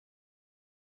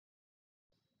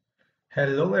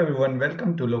Hello everyone,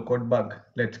 welcome to lowcodebug.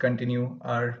 Let's continue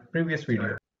our previous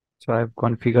video. So I've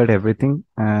configured everything,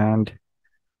 and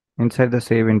inside the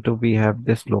save into we have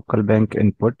this local bank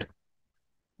input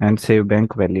and save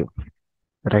bank value,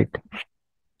 right?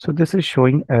 So this is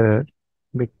showing error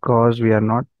because we are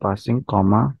not passing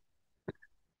comma,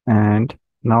 and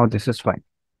now this is fine,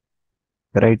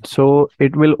 right? So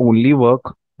it will only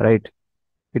work, right?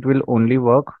 It will only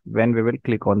work when we will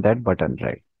click on that button,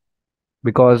 right?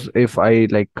 Because if I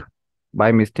like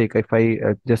by mistake, if I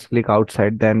just click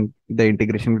outside, then the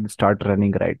integration will start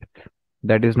running, right?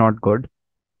 That is not good.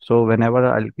 So whenever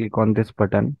I'll click on this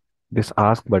button, this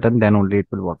ask button, then only it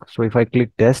will work. So if I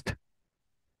click test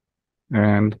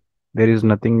and there is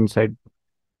nothing inside,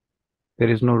 there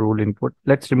is no rule input.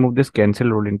 Let's remove this cancel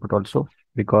rule input also,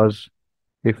 because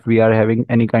if we are having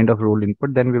any kind of rule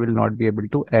input, then we will not be able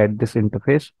to add this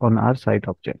interface on our site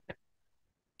object.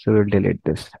 So we'll delete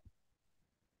this.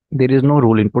 There is no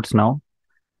rule inputs now.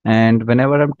 And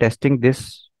whenever I'm testing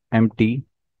this empty,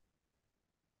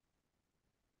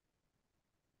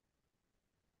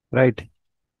 right,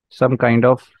 some kind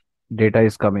of data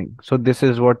is coming. So this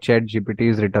is what ChatGPT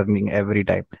is returning every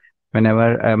time.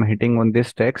 Whenever I'm hitting on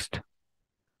this test,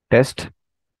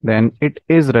 then it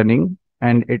is running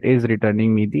and it is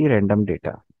returning me the random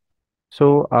data.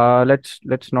 So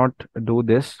let's not do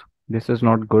this. This is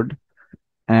not good.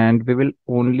 And we will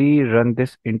only run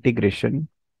this integration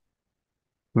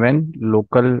when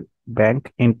local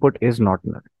bank input is not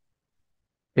null.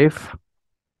 If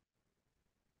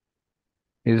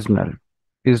is null,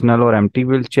 is null or empty,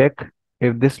 we'll check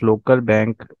if this local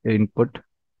bank input.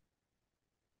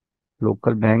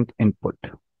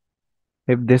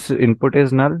 If this input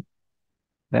is null,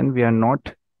 then we are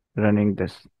not running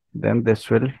this. Then this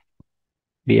will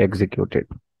be executed,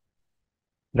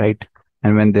 right?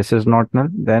 And when this is not null,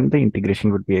 then the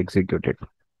integration would be executed.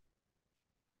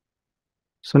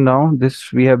 So now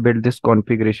this we have built this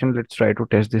configuration. Let's try to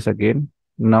test this again.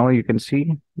 Now you can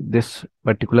see this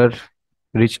particular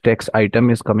rich text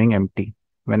item is coming empty.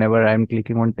 Whenever I'm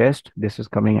clicking on test, this is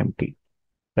coming empty,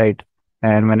 right?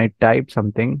 And when I type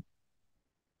something,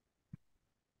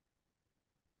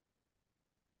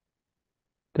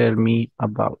 tell me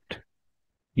about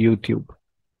YouTube.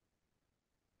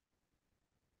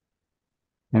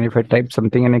 And if I type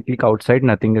something and I click outside,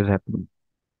 nothing is happening.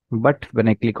 But when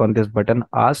I click on this button,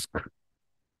 ask,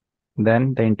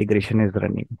 then the integration is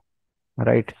running,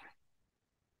 right?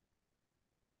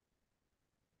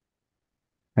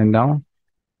 And now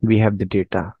we have the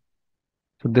data.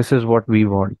 So this is what we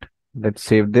want. Let's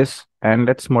save this and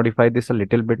let's modify this a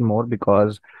little bit more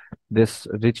because this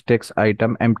rich text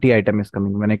item, empty item is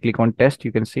coming. When I click on test,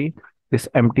 you can see this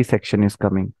empty section is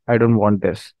coming. I don't want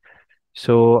this.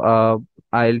 So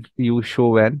I'll use show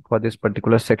when for this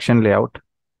particular section layout.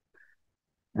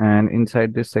 And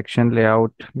inside this section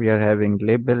layout, we are having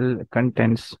label,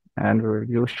 contents, and we'll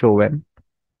use show when.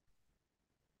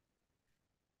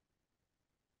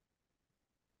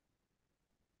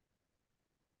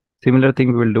 Similar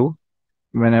thing we will do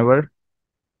whenever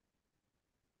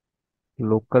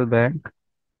local bank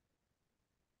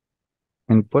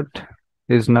input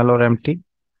is null or empty,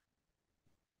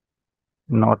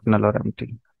 not null or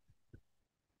empty,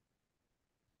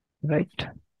 right?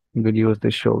 We'll use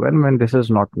this show when this is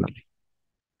not null.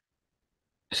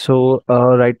 So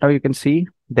right now you can see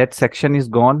that section is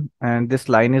gone and this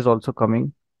line is also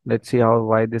coming. Let's see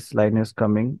why this line is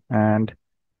coming. And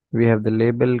we have the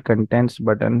label, contents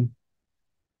button.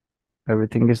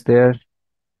 Everything is there.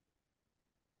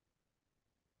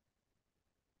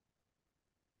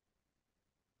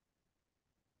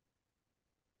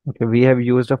 Okay, we have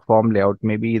used a form layout.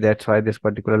 Maybe that's why this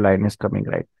particular line is coming,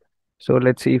 right? So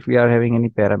let's see if we are having any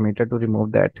parameter to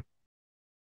remove that.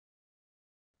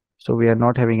 So we are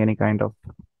not having any kind of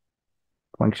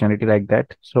functionality like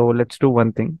that. So let's do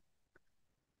one thing.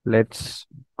 Let's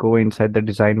go inside the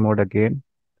design mode again.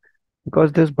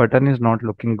 Because this button is not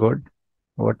looking good,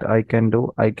 what I can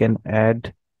do, I can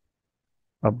add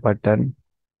a button.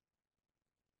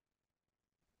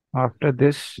 After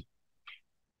this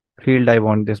field, I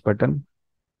want this button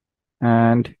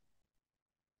and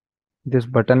this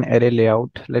button array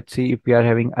layout. Let's see if we are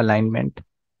having alignment.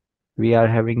 We are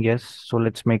having yes. So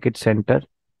let's make it center.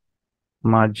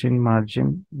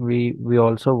 Margin. We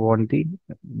also want the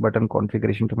button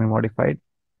configuration to be modified.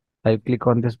 I'll click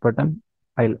on this button.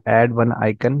 I'll add one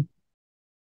icon.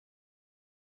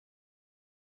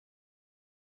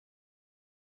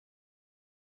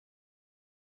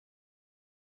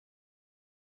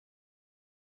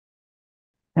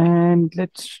 And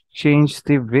let's change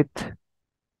the width.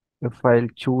 If I'll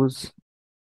choose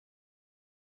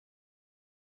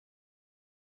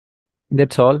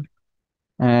That's all.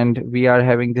 And we are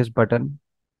having this button.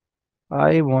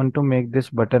 I want to make this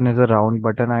button as a round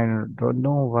button. I don't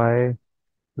know why,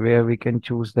 where we can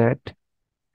choose that.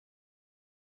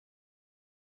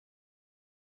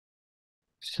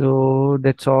 So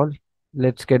that's all.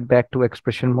 Let's get back to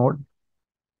expression mode.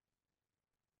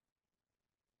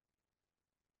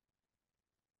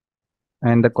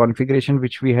 And the configuration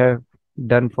which we have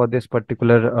done for this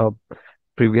particular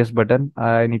previous button,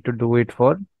 I need to do it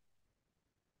for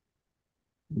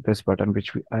this button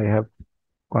which I have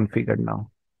configured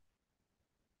now.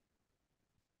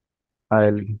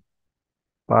 I'll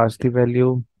pass the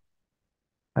value.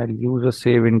 I'll use a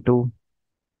save into.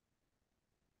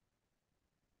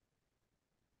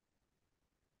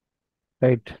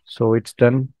 Right. So it's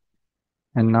done.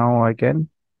 And now I can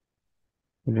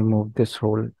remove this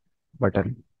whole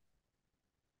button.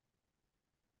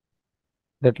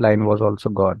 That line was also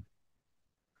gone.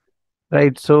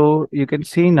 Right. So you can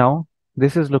see now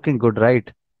this is looking good,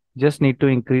 right? Just need to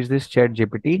increase this chat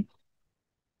GPT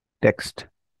text.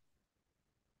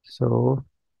 So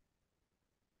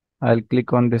I'll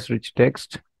click on this rich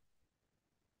text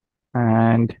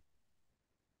and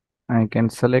I can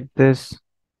select this.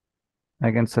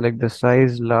 I can select the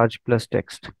size large plus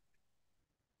text.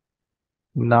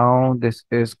 Now this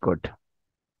is good.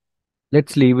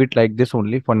 Let's leave it like this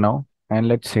only for now and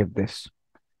let's save this.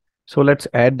 So let's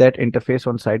add that interface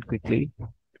on site quickly.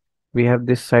 We have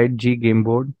this site G game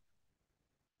board.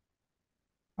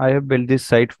 I have built this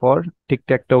site for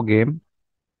tic-tac-toe game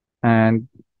and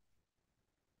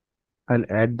I'll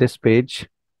add this page.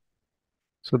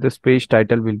 So this page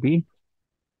title will be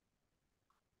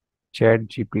Chat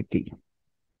GPT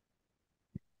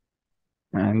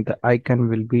and the icon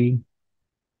will be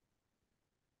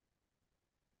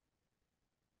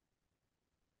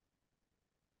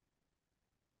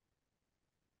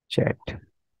chat.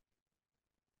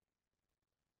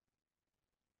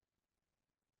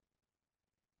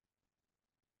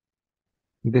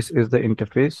 This is the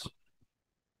interface.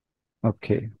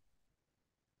 Okay.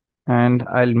 And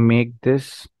I'll make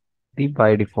this the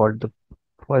by default the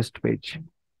first page.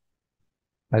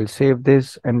 I'll save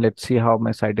this and let's see how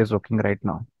my site is looking right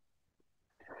now.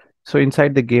 So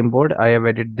inside the game board, I have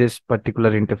added this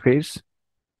particular interface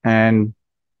and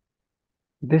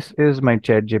this is my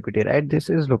chat GPT, right?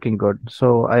 This is looking good.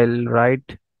 So I'll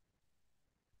write,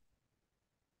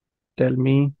 tell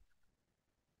me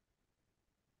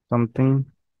something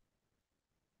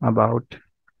about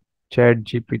chat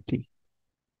GPT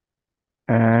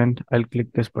and I'll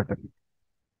click this button.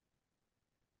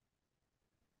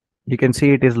 You can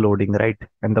see it is loading, right?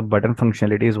 And the button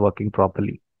functionality is working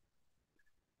properly.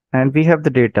 And we have the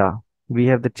data. We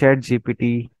have the chat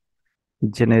GPT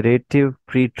generative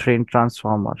pre-trained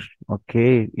transformer.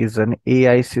 Okay, is an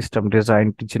AI system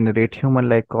designed to generate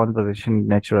human-like conversation in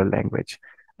natural language.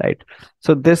 Right.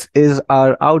 So this is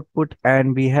our output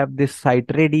and we have this site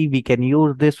ready. We can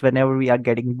use this whenever we are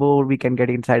getting bored. We can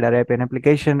get inside our Appian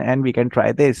application and we can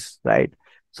try this, right?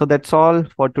 So that's all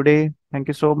for today. Thank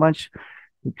you so much.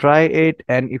 Try it.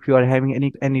 And if you are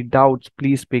having any doubts,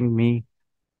 please ping me.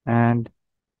 And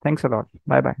thanks a lot.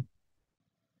 Bye bye.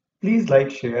 Please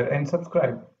like, share, and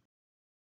subscribe.